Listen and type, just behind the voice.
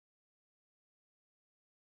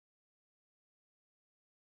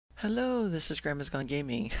Hello, this is Grandma's Gone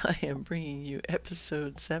Gaming. I am bringing you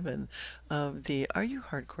episode 7 of the Are You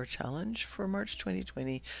Hardcore Challenge for March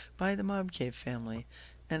 2020 by the Mob Cave family.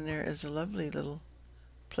 And there is a lovely little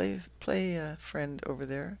play friend over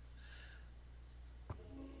there,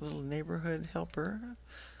 little neighborhood helper,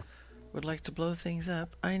 would like to blow things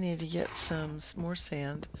up. I need to get some more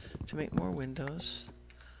sand to make more windows.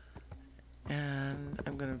 And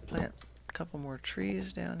I'm going to plant a couple more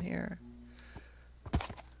trees down here.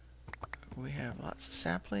 We have lots of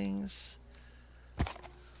saplings.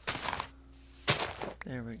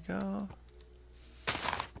 There we go.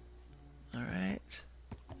 Alright.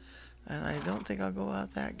 And I don't think I'll go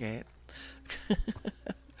out that gate.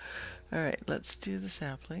 Alright, let's do the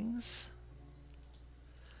saplings.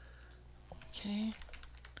 Okay.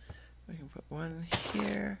 We can put one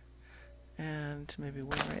here and maybe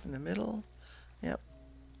one right in the middle. Yep.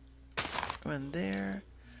 One there.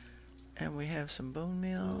 And we have some bone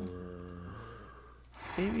meal.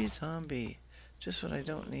 Baby zombie. Just what I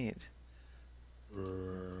don't need.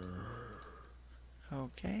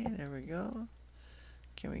 Okay, there we go.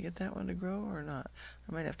 Can we get that one to grow or not?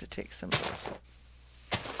 I might have to take some of those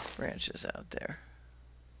branches out there.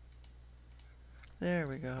 There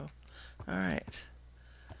we go. Alright.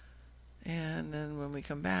 And then when we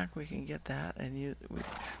come back, we can get that. And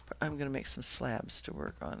I'm going to make some slabs to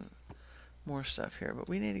work on more stuff here. But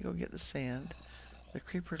we need to go get the sand. The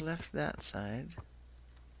creeper left that side.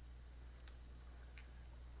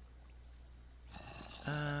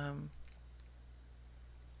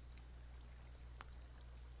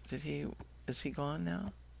 Is he gone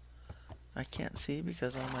now? I can't see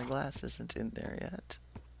because all my glass isn't in there yet.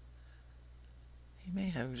 He may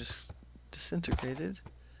have just disintegrated.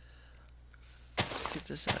 Let's get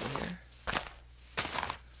this out of here.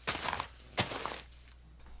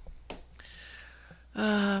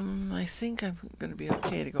 I think I'm going to be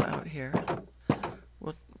okay to go out here.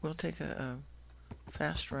 We'll take a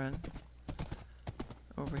fast run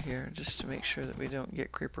over here just to make sure that we don't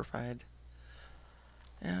get creeper-fied.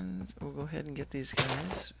 And we'll go ahead and get these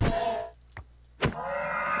guys. Because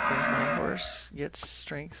my horse gets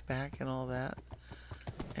strength back and all that.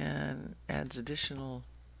 And adds additional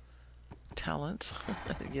talent,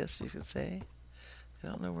 I guess you could say. I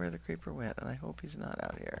don't know where the creeper went, and I hope he's not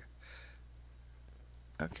out here.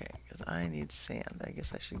 Okay, because I need sand. I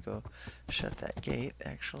guess I should go shut that gate,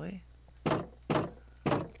 actually.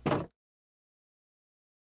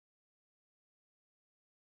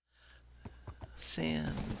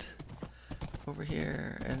 Sand over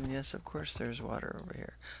here, and yes, of course there's water over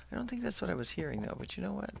here. I don't think that's what I was hearing though, but you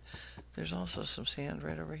know what? There's also some sand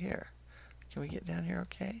right over here. Can we get down here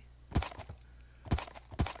okay?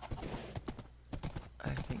 I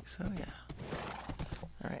think so, yeah.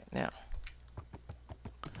 Alright, now.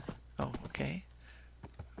 Oh, okay.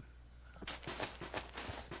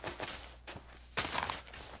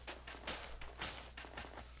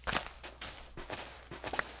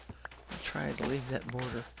 Try to leave that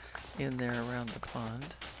border in there around the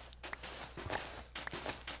pond.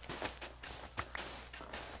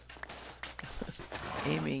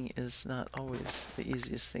 Aiming is not always the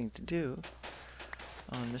easiest thing to do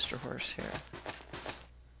on Mr. Horse here.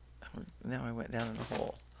 Now I went down in a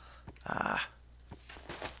hole. Ah.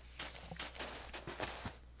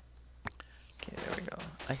 Okay, there we go.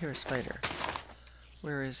 I hear a spider.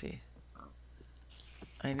 Where is he?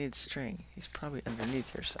 I need string. He's probably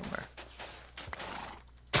underneath here somewhere.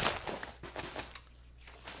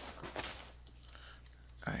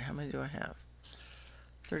 Alright, how many do I have?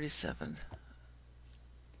 37.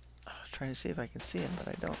 Oh, trying to see if I can see him, but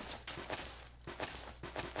I don't.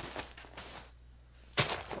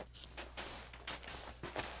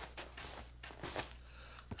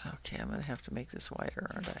 Okay, I'm gonna have to make this wider,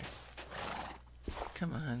 aren't I?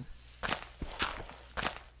 Come on.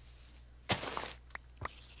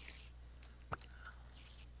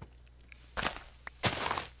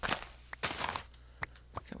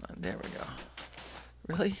 Come on, there we go.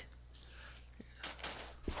 Really?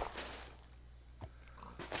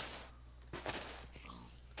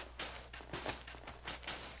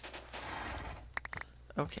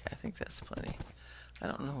 Okay, I think that's plenty. I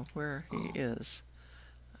don't know where he is.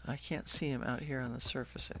 I can't see him out here on the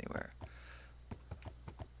surface anywhere.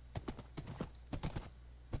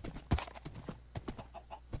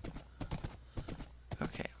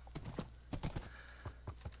 Okay.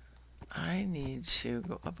 I need to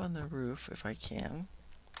go up on the roof if I can.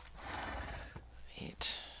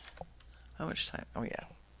 Eat. How much time? Oh yeah.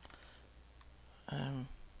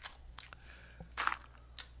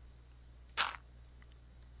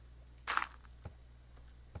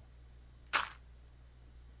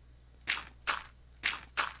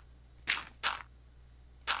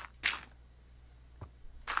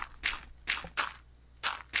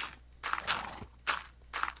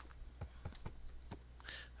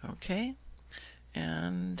 Okay,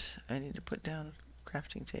 and I need to put down a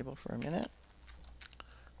crafting table for a minute.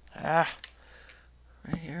 Right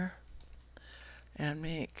here. And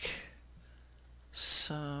make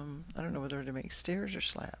some, I don't know whether to make stairs or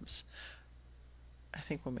slabs. I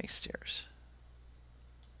think we'll make stairs.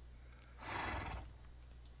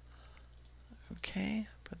 Okay,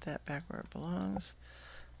 put that back where it belongs.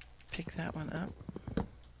 Pick that one up.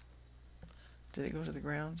 Did it go to the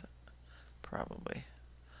ground? Probably.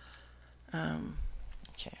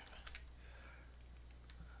 Okay.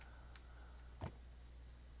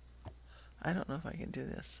 I don't know if I can do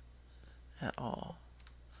this at all.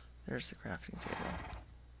 There's the crafting table.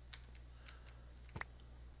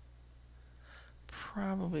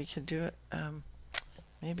 Probably could do it.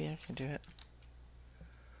 Maybe I can do it.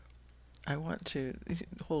 I want to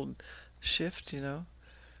hold shift, you know.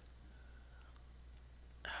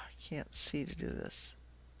 I can't see to do this.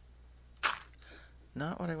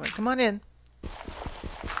 Not what I want. Come on in.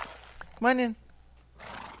 Come on in.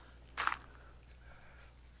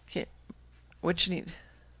 Okay. What you need? Can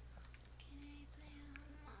I play on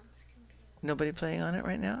Mom's computer? Nobody playing on it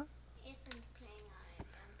right now? Ethan's playing on it,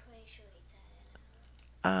 but I'm pretty sure he's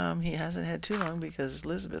had it. He hasn't had too long because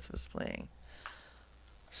Elizabeth was playing.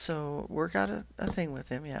 So work out a thing with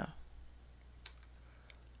him, yeah.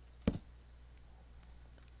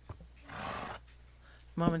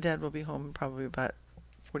 Mom and Dad will be home in probably about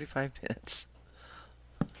 45 minutes.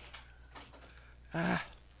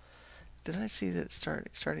 Did I see that it's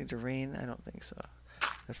starting to rain? I don't think so.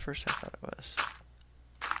 At first I thought it was.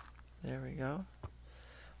 There we go.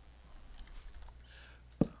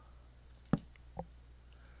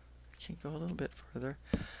 Can go a little bit further.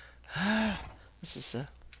 This is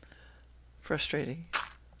frustrating,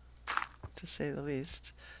 to say the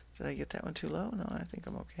least. Did I get that one too low? No, I think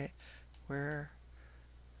I'm okay. Where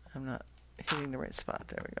I'm not hitting the right spot.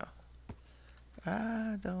 There we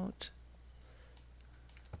go. Don't.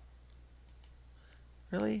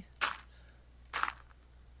 Really?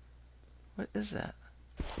 What is that?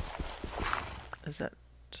 Is that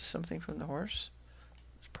just something from the horse?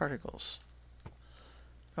 It's particles.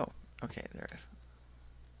 Oh, okay, there it is.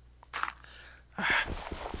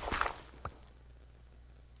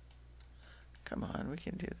 Come on, we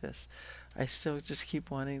can do this. I still just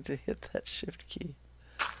keep wanting to hit that shift key.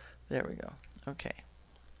 There we go. Okay.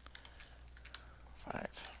 5.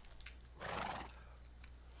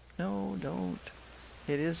 No, don't.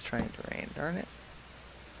 It is trying to rain, darn it.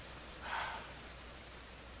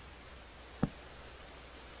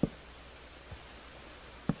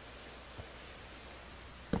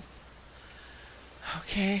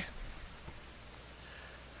 Okay.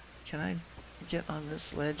 Can I get on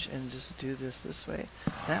this ledge and just do this way?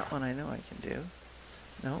 That one I know I can do.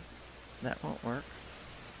 Nope, that won't work.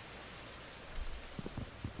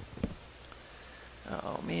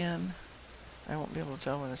 Oh man, I won't be able to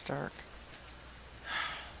tell when it's dark.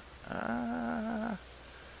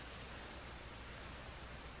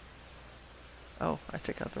 Oh, I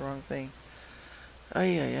took out the wrong thing.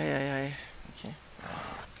 Ay. Okay.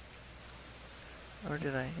 Or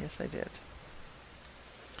did I? Yes, I did.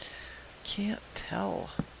 Can't tell.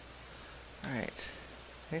 Alright.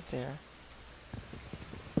 Right there.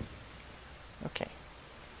 Okay.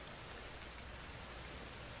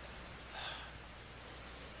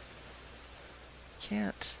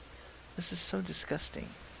 Can't. This is so disgusting.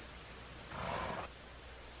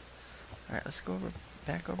 Alright, let's go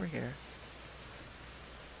back over here.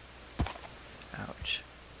 Ouch.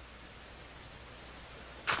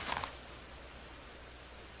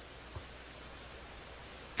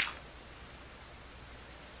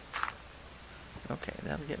 Okay,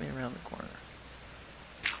 that'll get me around the corner.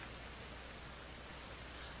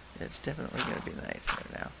 It's definitely going to be night here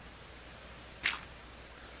now.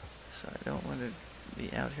 So I don't want to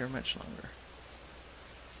be out here much longer.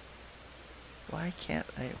 Why can't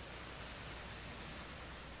I?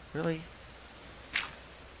 Really?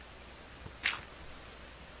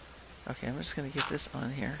 Okay, I'm just going to get this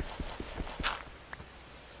on here.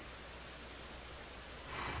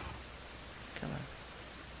 Come on.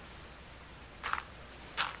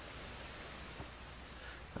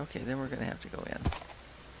 Okay, then we're going to have to go in.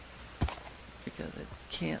 Because it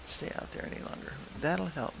can't stay out there any longer. That'll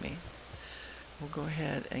help me. We'll go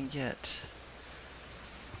ahead and get...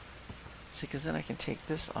 See, because then I can take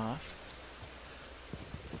this off.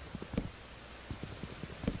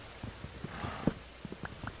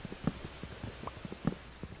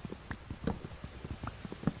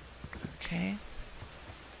 Okay.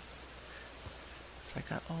 So I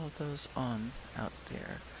got all of those on out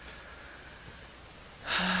there.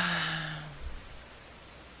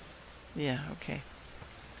 Yeah, okay.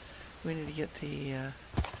 We need to get the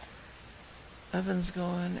ovens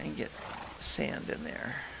going and get sand in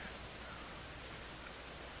there.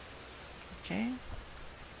 Okay.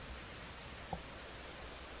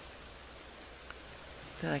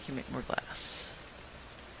 Then I can make more glass.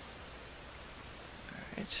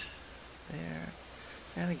 Alright, there.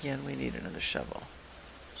 And again, we need another shovel.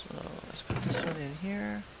 So let's put this one in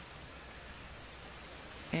here.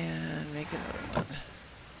 And make another one.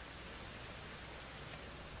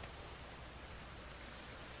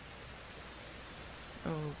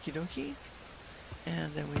 Okie dokie.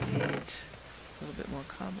 And then we need a little bit more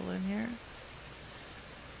cobble in here.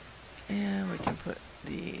 And we can put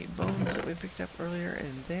the bones that we picked up earlier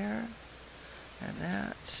in there. And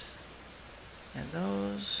that. And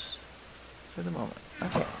those for the moment.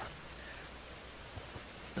 Okay.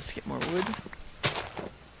 Let's get more wood.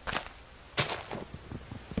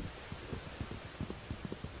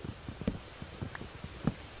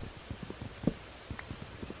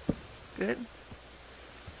 Good.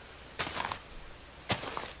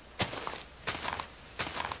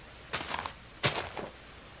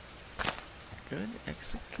 Good.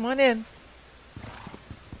 Excellent. Come on in.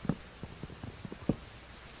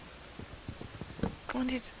 Come on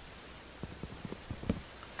in.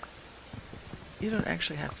 You don't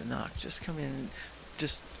actually have to knock. Just come in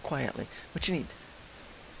just quietly. What you need?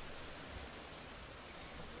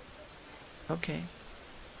 Okay.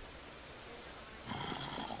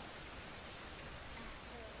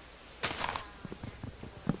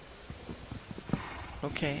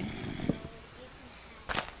 Okay.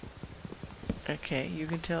 Okay, you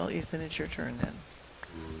can tell Ethan it's your turn then.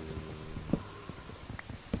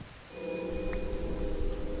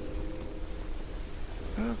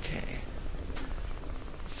 Okay.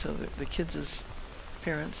 So the kids'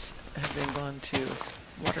 parents have been gone to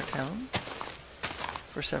Watertown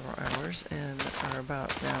for several hours and are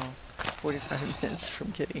about now 45 minutes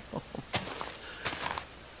from getting home.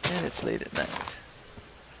 And it's late at night.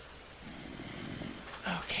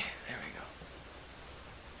 Okay, there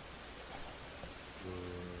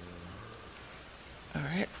we go.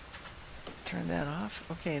 Alright. Turn that off.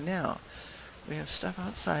 Okay, now we have stuff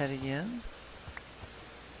outside again.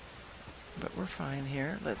 But we're fine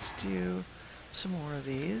here. Let's do some more of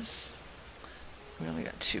these. We only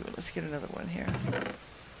got 2. Let's get another one here.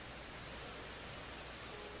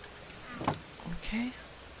 Okay.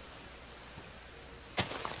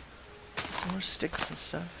 Some more sticks and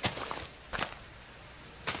stuff.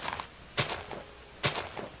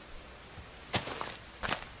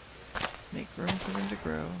 Make room for them to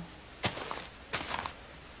grow.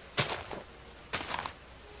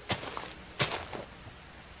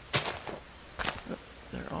 Oh,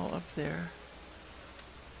 they're all up there.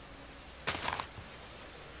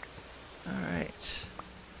 Alright.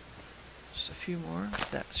 Just a few more.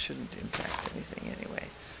 That shouldn't impact anything anyway.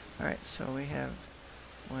 Alright, so we have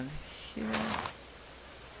one here,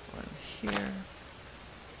 one here,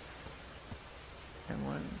 and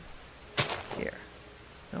one here.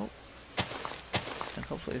 Nope. And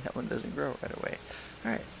hopefully that one doesn't grow right away.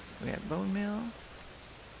 Alright, we have bone meal.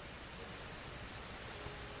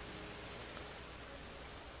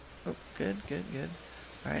 Oh, good, good, good.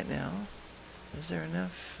 Alright, now, is there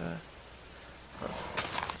enough,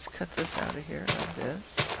 let's cut this out of here like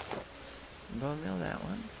this. Bone meal that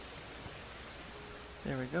one.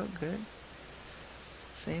 There we go, good.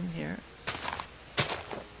 Same here.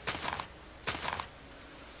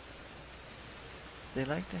 They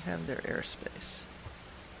like to have their airspace.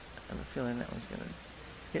 I have a feeling that one's going to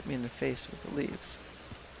hit me in the face with the leaves.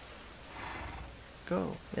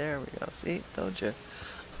 Go. There we go. See? Told you.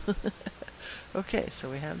 Okay, so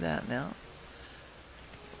we have that now.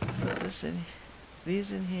 Put this in,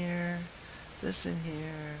 these in here, this in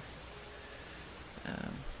here.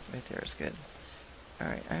 Right there is good.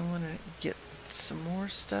 Alright, I want to get some more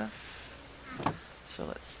stuff. So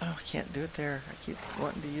let's, oh, I can't do it there. I keep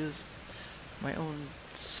wanting to use my own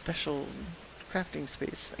special crafting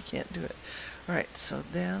space. I can't do it. Alright, so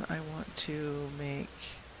then I want to make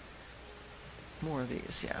more of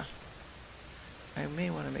these, yeah. I may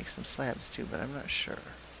want to make some slabs too, but I'm not sure.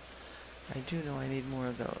 I do know I need more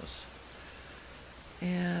of those.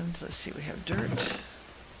 And let's see, we have dirt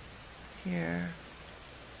here.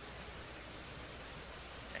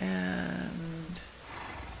 And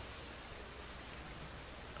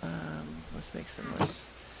let's make some more.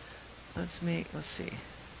 Let's see.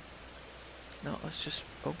 No, let's just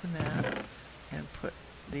open that and put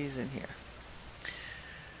these in here.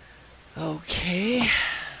 Okay.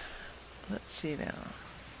 Let's see now.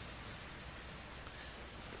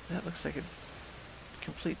 That looks like a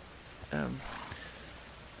complete, what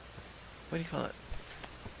do you call it?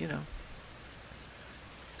 you know,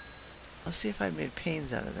 let's see if I made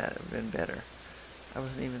panes out of that. It would have been better. I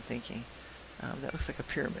wasn't even thinking. That looks like a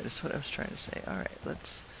pyramid is what I was trying to say. All right,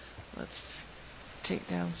 let's take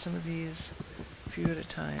down some of these a few at a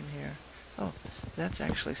time here. Oh, that's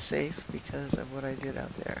actually safe because of what I did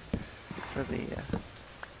out there for the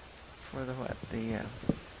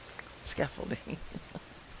scaffolding.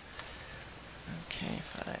 Okay,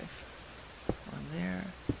 5. One there.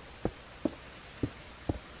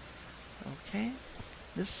 Okay.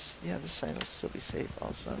 This side will still be safe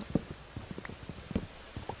also.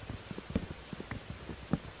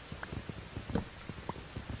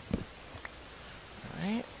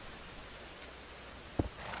 Alright.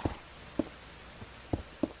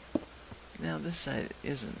 Now this side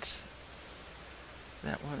isn't.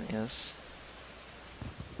 That one is.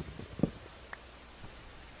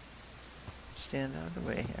 Stand out of the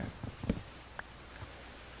way here.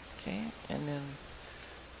 Okay, and then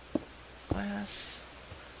glass,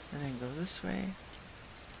 and then go this way.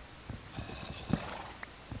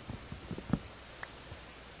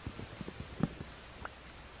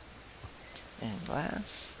 And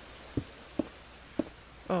glass.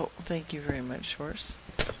 Oh, thank you very much, horse.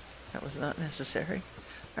 That was not necessary.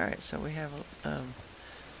 Alright, so we have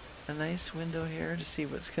a nice window here to see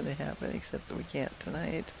what's going to happen, except that we can't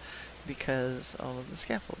tonight because all of the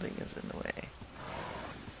scaffolding is in the way.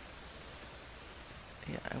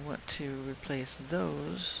 Yeah, I want to replace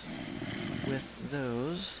those with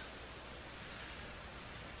those,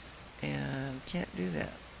 and can't do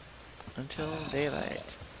that until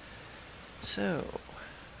daylight. So,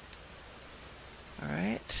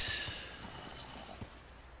 alright.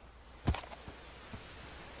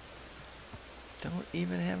 Don't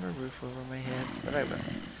even have a roof over my head, but I will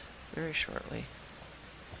very shortly.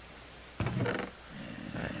 Alright,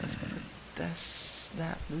 let's put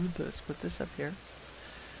let's put this up here.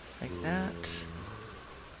 Like that.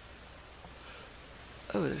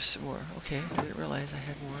 Oh, there's some more. Okay, I didn't realize I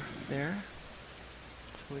had more there.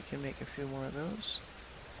 So we can make a few more of those.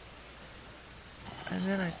 And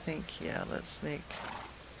then I think, yeah, let's make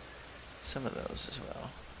some of those as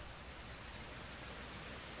well.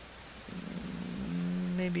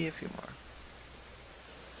 Maybe a few more.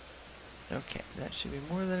 Okay, that should be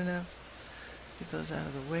more than enough. Get those out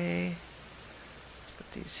of the way. Let's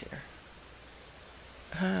put these here.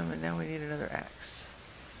 And now we need another axe.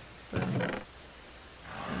 Boom.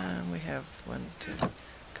 We have one to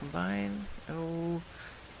combine. Oh,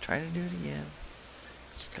 trying to do it again.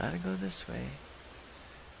 Just gotta go this way.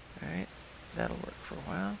 Alright, that'll work for a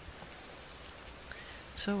while.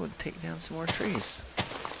 So we'll take down some more trees.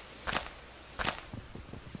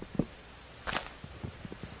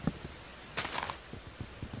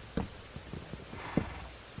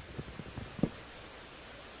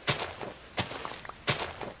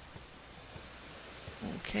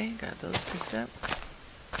 Okay, got those picked up.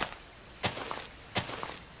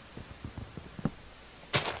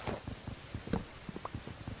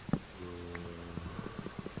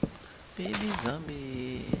 Baby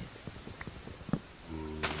zombie.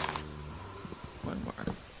 One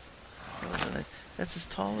more. That's as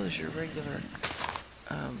tall as your regular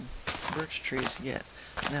birch trees get.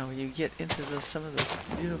 Now when you get into some of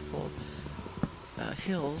those beautiful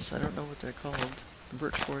hills, I don't know what they're called.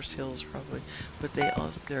 Birch forest hills probably, but I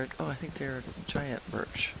think they're giant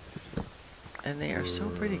birch, and they are so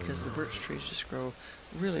pretty because the birch trees just grow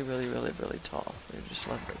really, really, really, really tall. They're just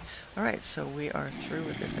lovely. All right, so we are through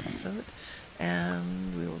with this episode,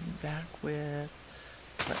 and we will be back with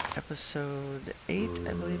episode 8,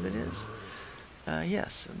 I believe it is.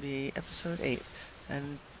 Yes, it'll be episode 8,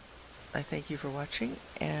 and I thank you for watching,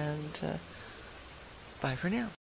 and bye for now.